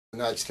The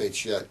United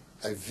States yet.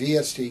 A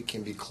VSD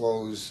can be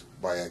closed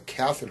by a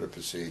catheter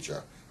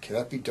procedure. Can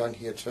that be done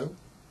here too?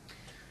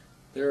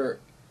 There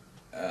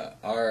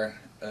are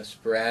a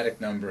sporadic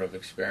number of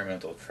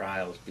experimental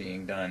trials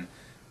being done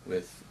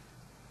with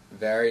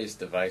various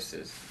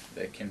devices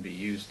that can be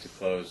used to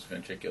close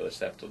ventricular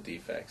septal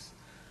defects.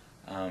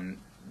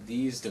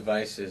 These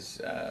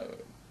devices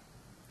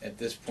at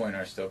this point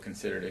are still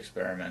considered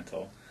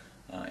experimental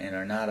and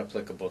are not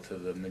applicable to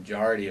the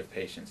majority of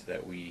patients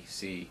that we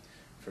see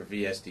for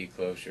VSD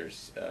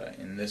closures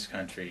in this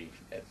country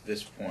at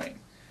this point.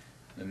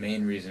 The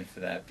main reason for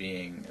that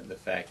being the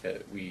fact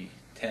that we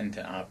tend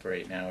to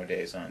operate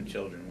nowadays on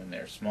children when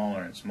they're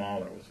smaller and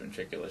smaller with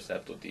ventricular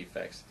septal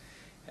defects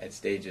at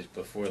stages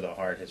before the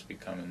heart has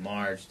become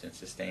enlarged and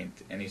sustained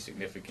any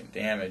significant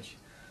damage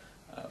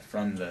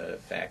from the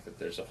fact that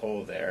there's a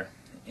hole there,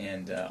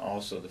 and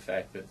also the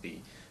fact that the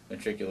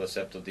ventricular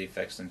septal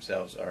defects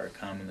themselves are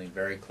commonly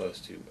very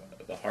close to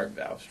the heart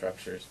valve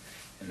structures,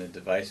 and the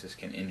devices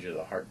can injure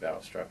the heart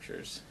valve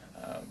structures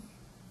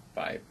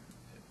by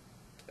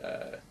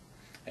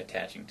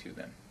attaching to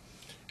them.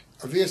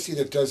 A VSD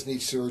that does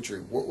need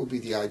surgery, what would be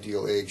the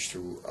ideal age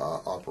to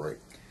operate?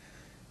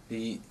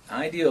 The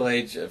ideal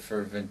age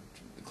for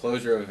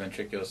closure of a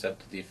ventricular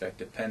septal defect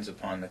depends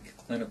upon the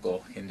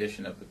clinical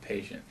condition of the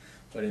patient,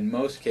 but in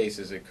most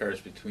cases it occurs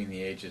between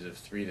the ages of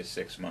 3 to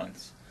 6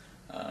 months.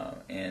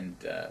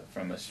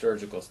 From a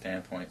surgical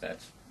standpoint,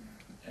 that's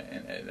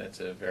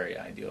a very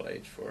ideal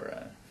age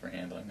for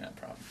handling that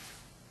problem.